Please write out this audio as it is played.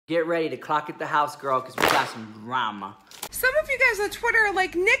Get ready to clock at the house, girl, because we got some drama. Some of you guys on Twitter are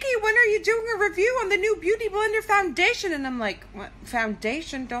like, Nikki, when are you doing a review on the new Beauty Blender foundation? And I'm like, what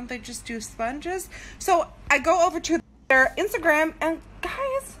foundation? Don't they just do sponges? So I go over to their Instagram and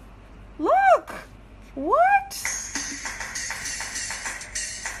guys, look, what?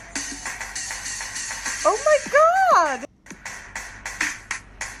 Oh my God.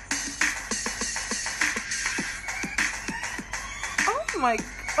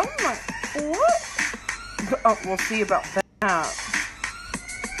 Oh my, what? Oh, we'll see about that.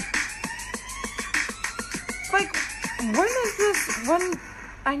 Like, when is this, when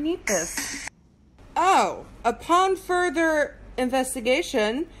I need this? Oh, upon further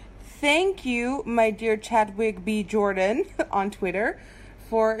investigation, thank you, my dear Chadwick B. Jordan on Twitter,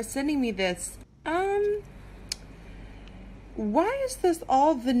 for sending me this. Why is this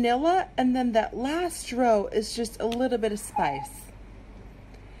all vanilla and then that last row is just a little bit of spice?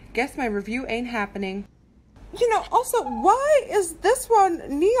 Guess my review ain't happening. You know, also, why is this one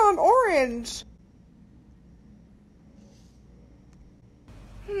neon orange?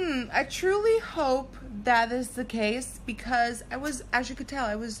 I truly hope that is the case because I was, as you could tell,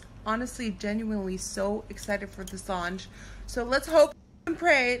 I was honestly, genuinely so excited for the Songe. So let's hope and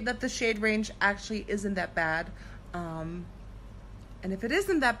pray that the shade range actually isn't that bad. And if it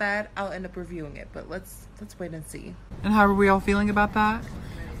isn't that bad, I'll end up reviewing it, but let's wait and see. And how are we all feeling about that?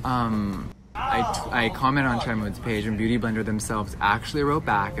 I commented on CHIMES page and Beauty Blender themselves actually wrote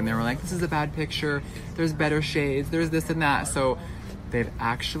back and they were like, this is a bad picture, there's better shades, there's this and that. So they've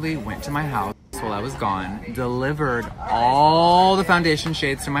actually went to my house while I was gone, delivered all the foundation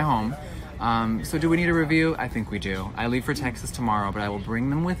shades to my home. So do we need a review? I think we do. I leave for Texas tomorrow, but I will bring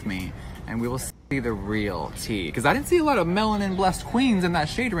them with me and we will see the real tea. Because I didn't see a lot of melanin blessed queens in that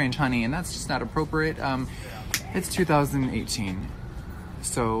shade range, honey, and that's just not appropriate. It's 2018.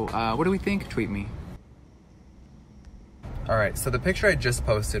 So what do we think? Tweet me. All right, so the picture I just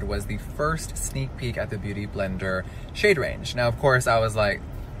posted was the first sneak peek at the Beauty Blender shade range. Now, of course, I was like,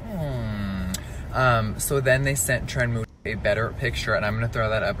 so then they sent Trend a better picture, and I'm gonna throw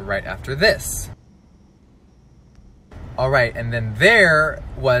that up right after this. All right, and then there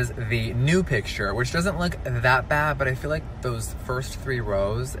was the new picture, which doesn't look that bad, but I feel like those first 3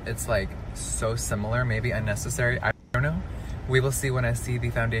 rows, it's like so similar, maybe unnecessary, I don't know. We will see when I see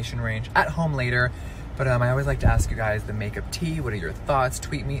the foundation range at home later. But I always like to ask you guys the makeup tea. What are your thoughts?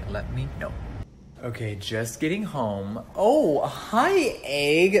 Tweet me, let me know. Okay, just getting home. Oh, hi,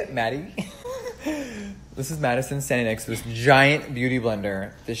 Egg. Maddie. This is Madison standing next to this giant Beauty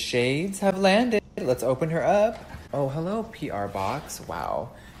Blender. The shades have landed. Let's open her up. Oh, hello, P.O.BOX.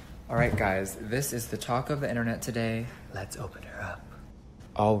 Wow. All right, guys, this is the talk of the internet today. Let's open her up.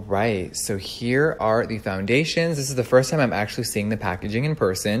 All right, so here are the foundations. This is the first time I'm actually seeing the packaging in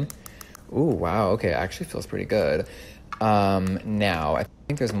person. Ooh, wow, okay, actually feels pretty good. Now, I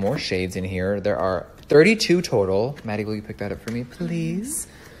think there's more shades in here. There are 32 total. Maddie, will you pick that up for me, please?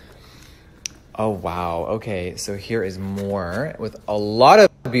 Oh, wow, okay, so here is more with a lot of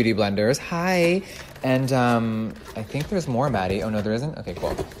Beauty Blenders. Hi, and I think there's more, Maddie. Oh, no, there isn't? Okay,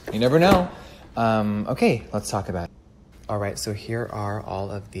 cool. You never know. Okay, let's talk about it. All right, so here are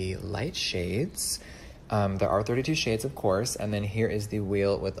all of the light shades. There are 32 shades, of course, and then here is the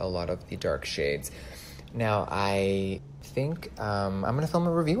wheel with a lot of the dark shades. Now, I think I'm gonna film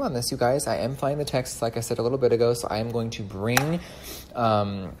a review on this, you guys. I am flying the Texas, like I said a little bit ago, so I am going to bring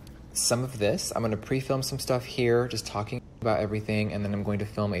some of this. I'm gonna pre-film some stuff here, just talking about everything, and then I'm going to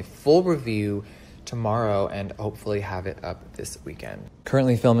film a full review tomorrow and hopefully have it up this weekend.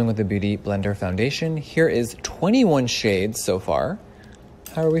 Currently filming with the Beauty Blender foundation. Here is 21 shades so far.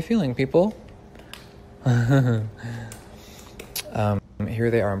 How are we feeling, people? Here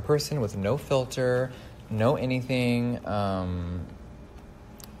they are in person with no filter, no anything.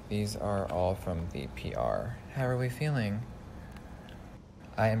 These are all from the PR. How are we feeling?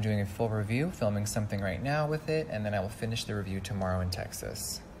 I am doing a full review, filming something right now with it, and then I will finish the review tomorrow in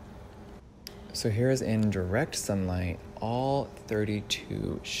Texas. So here is in direct sunlight, all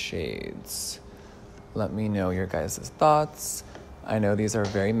 32 shades. Let me know your guys' thoughts. I know these are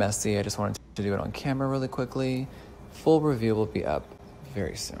very messy. I just wanted to do it on camera really quickly. Full review will be up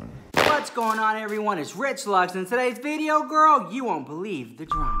very soon. What's going on, everyone? It's Rich Lux. In today's video, girl, you won't believe the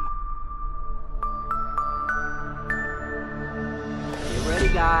drama. Get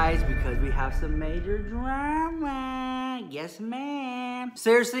ready, guys, because we have some major drama. Yes, ma'am.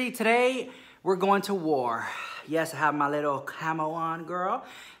 Seriously, today we're going to war. Yes, I have my little camo on, girl.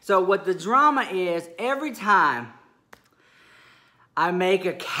 So what the drama is, every time I make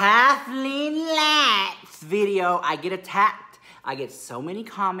a Kathleen Latz video, I get attacked. I get so many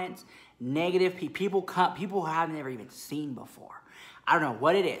comments, negative people I've never even seen before. I don't know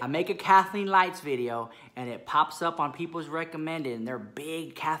what it is. I make a Kathleen Lights video and it pops up on people's recommended and they're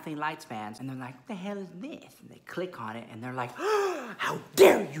big Kathleen Lights fans and they're like, what the hell is this? And they click on it and they're like, oh, how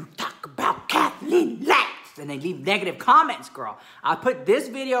dare you talk about Kathleen Lights? And they leave negative comments, girl. I put this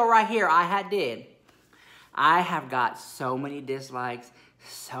video right here I have got so many dislikes,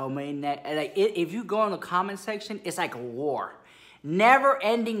 so many if you go in the comment section, it's like a war.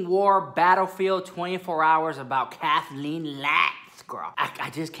 Never-ending war, battlefield, 24 hours about Kathleen Lights. Girl, I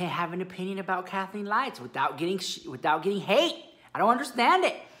just can't have an opinion about Kathleen Lights without getting hate. I don't understand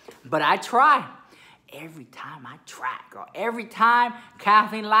it, but I try. Every time I try, girl. Every time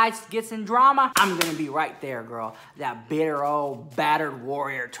Kathleen Lights gets in drama, I'm gonna be right there, girl. That bitter old battered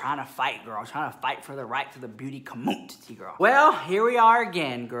warrior trying to fight, girl. Trying to fight for the right to the beauty community, girl. Well, here we are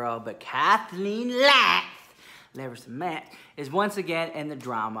again, girl. But Kathleen Lights, never met, is once again in the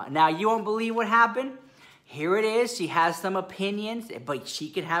drama. Now, you won't believe what happened. Here it is. She has some opinions, but she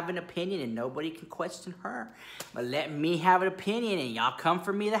can have an opinion and nobody can question her. But let me have an opinion and y'all come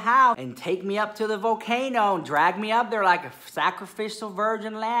for me the house and take me up to the volcano and drag me up there like a sacrificial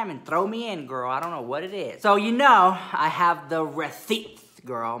virgin lamb and throw me in, girl. I don't know what it is. So you know, I have the receipts,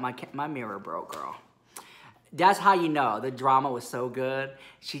 girl. My mirror broke, girl. That's how you know the drama was so good.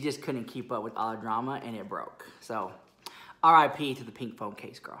 She just couldn't keep up with all the drama and it broke. So RIP to the pink phone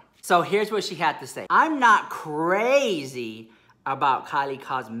case, girl. So here's what she had to say. I'm not crazy about Kylie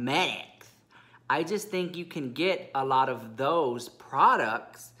Cosmetics. I just think you can get a lot of those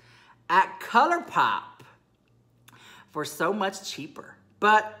products at ColourPop for so much cheaper.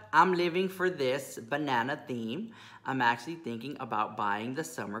 But I'm living for this banana theme. I'm actually thinking about buying the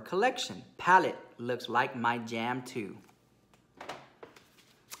summer collection. Palette looks like my jam too.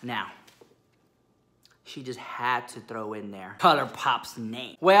 Now, she just had to throw in there ColourPop's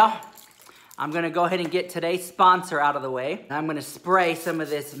name. Well, I'm gonna go ahead and get today's sponsor out of the way. I'm gonna spray some of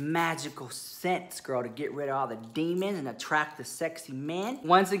this magical scents, girl, to get rid of all the demons and attract the sexy men.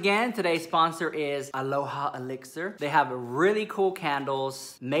 Once again, today's sponsor is Aloha Elixir. They have really cool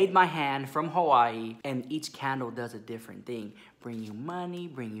candles made by hand from Hawaii, and each candle does a different thing. Bring you money,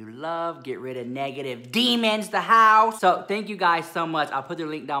 bring you love, get rid of negative demons, the house. So thank you guys so much. I'll put their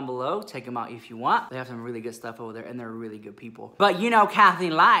link down below. Check them out if you want. They have some really good stuff over there and they're really good people. But you know,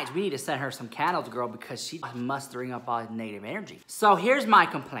 Kathleen Lights, we need to send her some candles, girl, because she's mustering up all negative energy. So here's my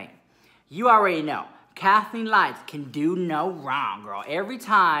complaint. You already know, Kathleen Lights can do no wrong, girl. Every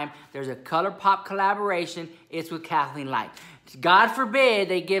time there's a ColourPop collaboration, it's with Kathleen Lights. God forbid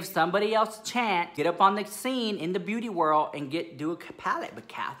they give somebody else a chance, get up on the scene in the beauty world and do a palette. But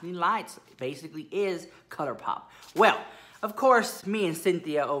Kathleen Lights basically is ColourPop. Well, of course, me and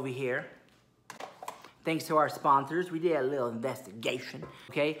Cynthia over here, thanks to our sponsors, we did a little investigation,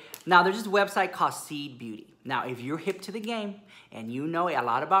 okay? Now, there's this website called Seed Beauty. Now, if you're hip to the game and you know a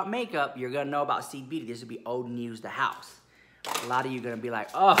lot about makeup, you're gonna know about Seed Beauty. This would be old news to house. A lot of you are gonna be like,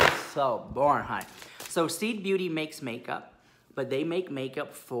 oh, so boring, honey. So Seed Beauty makes makeup. But they make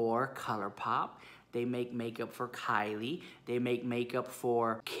makeup for ColourPop. They make makeup for Kylie. They make makeup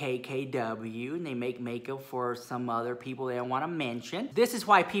for KKW. And they make makeup for some other people they don't want to mention. This is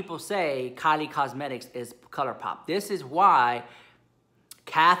why people say Kylie Cosmetics is ColourPop. This is why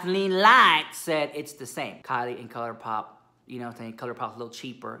Kathleen Lights said it's the same. Kylie and ColourPop, you know what I'm saying? ColourPop's a little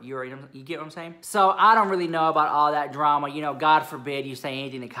cheaper. You get what I'm saying? So I don't really know about all that drama. You know, God forbid you say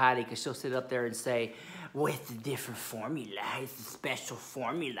anything to Kylie because she'll sit up there and say, well, it's a different formula. It's a special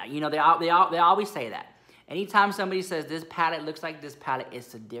formula. You know, they always say that. Anytime somebody says this palette looks like this palette,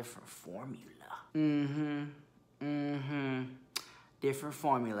 it's a different formula. Different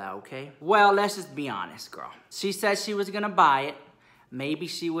formula, okay? Well, let's just be honest, girl. She said she was gonna buy it. Maybe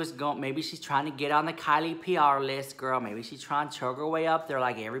she's trying to get on the Kylie PR list, girl. Maybe she's trying to choke her way up there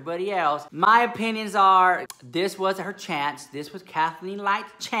like everybody else. My opinions are, this was her chance. This was Kathleen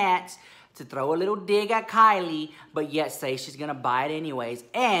Light's chance to throw a little dig at Kylie, but yet say she's gonna buy it anyways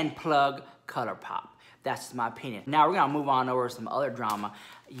and plug ColourPop. That's just my opinion. Now we're gonna move on over to some other drama.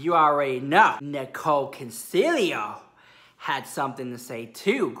 You already know Nicole Concilio had something to say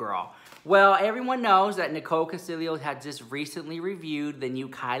too, girl. Well, everyone knows that Nicole Concilio had just recently reviewed the new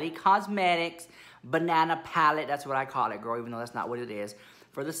Kylie Cosmetics banana palette. That's what I call it, girl, even though that's not what it is,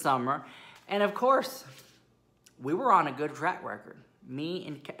 for the summer. And of course, we were on a good track record. Me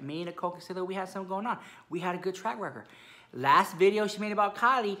and Nicole Concilio, we had something going on. We had a good track record. Last video she made about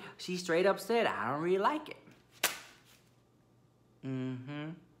Kylie, she straight up said, I don't really like it.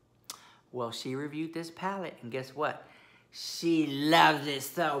 Well, she reviewed this palette, and guess what? She loves it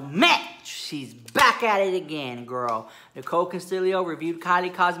so much. She's back at it again, girl. Nicole Castillo reviewed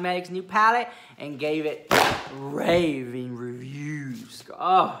Kylie Cosmetics' new palette and gave it raving reviews.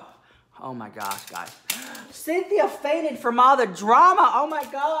 Oh my gosh, guys. Cynthia fainted from all the drama. Oh my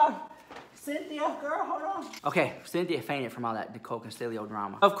God. Cynthia, girl, hold on. Okay, Cynthia fainted from all that Nicole Castillo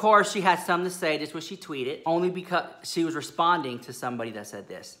drama. Of course, she had something to say. This is what she tweeted, only because she was responding to somebody that said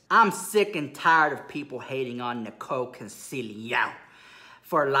this. I'm sick and tired of people hating on Nicole Castillo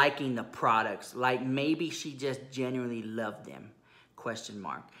for liking the products. Like maybe she just genuinely loved them, ?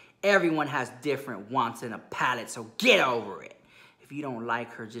 Everyone has different wants in a palette, so get over it. If you don't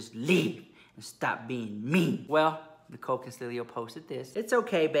like her, just leave and stop being mean. Well, Nicole Castillo posted this. It's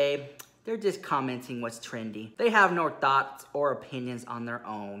okay, babe. They're just commenting what's trendy. They have no thoughts or opinions on their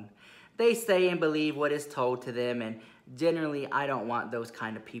own. They say and believe what is told to them, and generally, I don't want those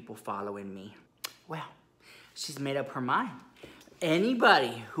kind of people following me. Well, she's made up her mind.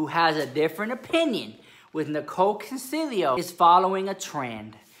 Anybody who has a different opinion with Nicole Castillo is following a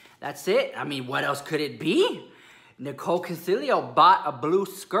trend. That's it. I mean, what else could it be? Nicole Castillo bought a blue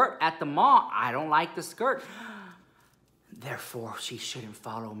skirt at the mall. I don't like the skirt. Therefore, she shouldn't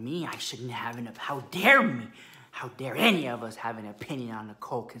follow me. I shouldn't have an, how dare me? How dare any of us have an opinion on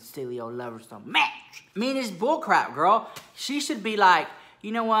Nicole Castillo love her so much? I mean, it's bullcrap, girl. She should be like,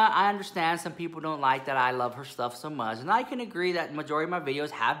 you know what? I understand some people don't like that I love her stuff so much. And I can agree that the majority of my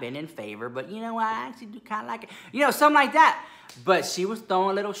videos have been in favor. But you know what? I actually do kind of like it. You know, something like that. But she was throwing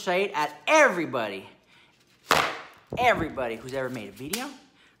a little shade at everybody. Everybody who's ever made a video,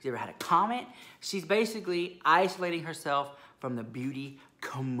 who's ever had a comment. She's basically isolating herself from the beauty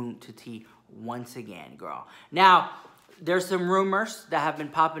community once again, girl. Now, there's some rumors that have been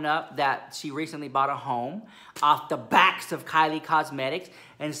popping up that she recently bought a home off the backs of Kylie Cosmetics.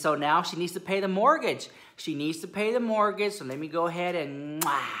 And so now she needs to pay the mortgage. She needs to pay the mortgage. So let me go ahead and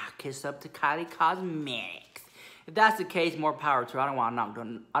kiss up to Kylie Cosmetics. If that's the case, more power to her. I don't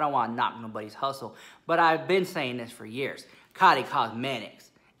want to knock nobody's hustle. But I've been saying this for years. Kylie Cosmetics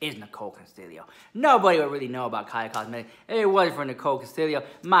is Nicole Castillo. Nobody would really know about Kylie Cosmetics if it wasn't for Nicole Castillo.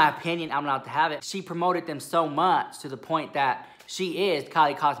 My opinion, I'm allowed to have it. She promoted them so much to the point that she is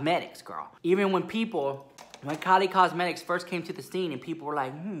Kylie Cosmetics, girl. Even when Kylie Cosmetics first came to the scene and people were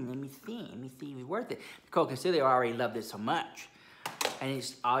like, let me see if it's worth it. Nicole Castillo already loved it so much. And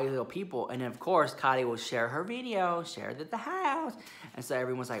it's all these little people. And then, of course, Kylie will share her video, share it at the house. And so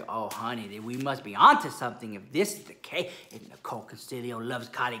everyone's like, oh, honey, we must be onto something. If this is the case, if Nicole Castillo loves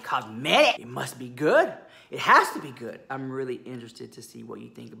Kylie Cosmetics, it must be good. It has to be good. I'm really interested to see what you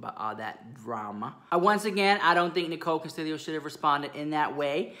think about all that drama. Once again, I don't think Nicole Castillo should have responded in that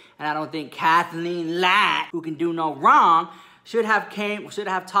way. And I don't think Kathleen Latt, who can do no wrong, should have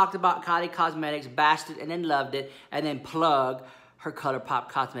talked about Kylie Cosmetics, bashed it, and then loved it, and then plug her ColourPop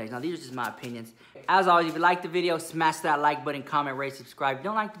Cosmetics. Now, these are just my opinions. As always, if you like the video, smash that like button, comment, rate, subscribe. If you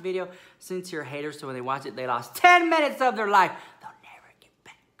don't like the video, send it to your haters so when they watch it, they lost 10 minutes of their life. They'll never get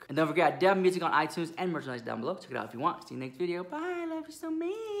back. And don't forget, Dev Music on iTunes and merchandise down below. Check it out if you want. See you next video. Bye. I love you so much.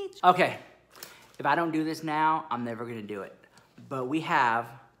 Okay. If I don't do this now, I'm never going to do it. But we have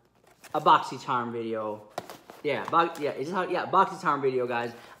a BoxyCharm video. Yeah, BoxyCharm video,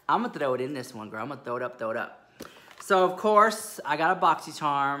 guys. I'm going to throw it in this one, girl. I'm going to throw it up. So, of course, I got a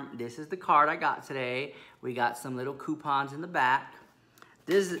BoxyCharm. This is the card I got today. We got some little coupons in the back.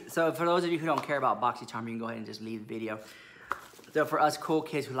 So, for those of you who don't care about BoxyCharm, you can go ahead and just leave the video. So, for us cool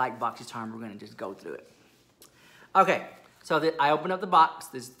kids who like BoxyCharm, we're going to just go through it. Okay, so I opened up the box.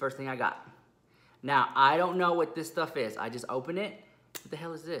 This is the first thing I got. Now, I don't know what this stuff is. I just opened it. What the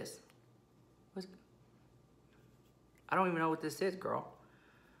hell is this? I don't even know what this is, girl.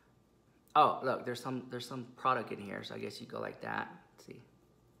 Oh, look, there's some product in here, so I guess you go like that. Let's see.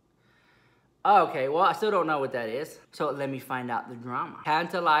 Oh, okay, well, I still don't know what that is. So let me find out the drama.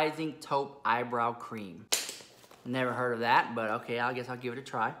 Tantalizing Taupe Eyebrow Cream. Never heard of that, but okay, I guess I'll give it a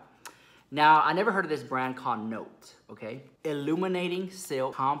try. Now, I never heard of this brand called Note, okay? Illuminating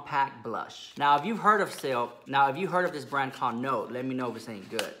Silk Compact Blush. Now, if you've heard of this brand called Note, let me know if it's any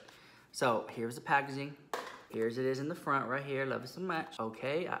good. So, here's the packaging. Here's it is in the front right here. Love it so much.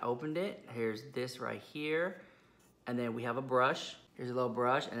 Okay, I opened it. Here's this right here. And then we have a brush. Here's a little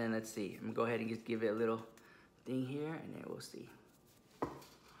brush. And then let's see. I'm going to go ahead and just give it a little thing here. And then we'll see.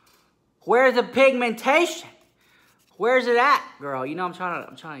 Where's the pigmentation? Where's it at, girl? You know, I'm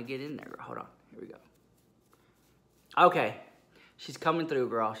trying to get in there, girl. Hold on. Here we go. Okay. She's coming through,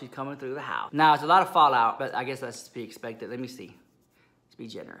 girl. She's coming through the house. Now, it's a lot of fallout, but I guess that's to be expected. Let me see. Let's be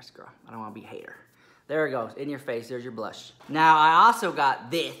generous, girl. I don't want to be a hater. There it goes, in your face, there's your blush. Now, I also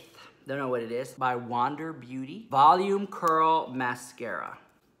got this, don't know what it is, by Wander Beauty Volume Curl Mascara.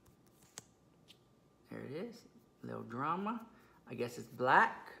 There it is, little drama. I guess it's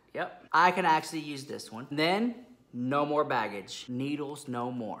black, yep. I can actually use this one. Then, no more baggage. Needles,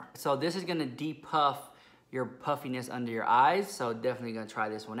 no more. So this is gonna depuff your puffiness under your eyes, so definitely gonna try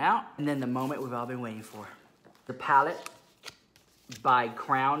this one out. And then the moment we've all been waiting for. The palette by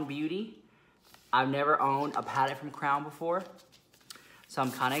Crown Beauty. I've never owned a palette from Crown before, so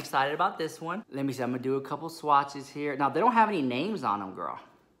I'm kinda excited about this one. Let me see, I'm gonna do a couple swatches here. Now, they don't have any names on them, girl.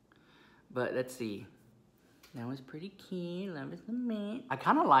 But let's see. That one's pretty cute, love is the mint. I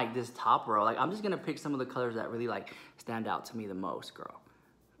kinda like this top row. Like, I'm just gonna pick some of the colors that really like stand out to me the most, girl.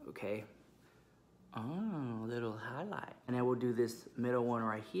 Okay. Oh, little highlight. And then we'll do this middle one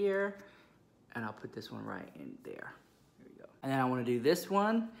right here, and I'll put this one right in there. There we go. And then I wanna do this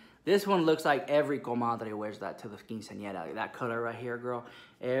one. This one looks like every comadre wears that to the quinceañera. That color right here, girl.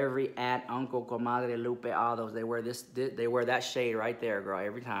 Every aunt, uncle, comadre, lupe, all those, they wear this, they wear that shade right there, girl,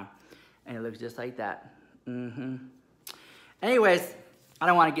 every time. And it looks just like that. Anyways, I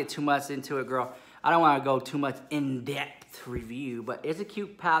don't want to get too much into it, girl. I don't want to go too much in-depth review, but it's a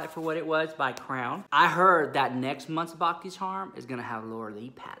cute palette for what it was by Crown. I heard that next month's Bhakti Charm is gonna have Laura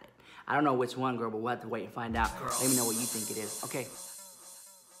Lee palette. I don't know which one, girl, but we'll have to wait and find out. Let me know what you think it is. Okay.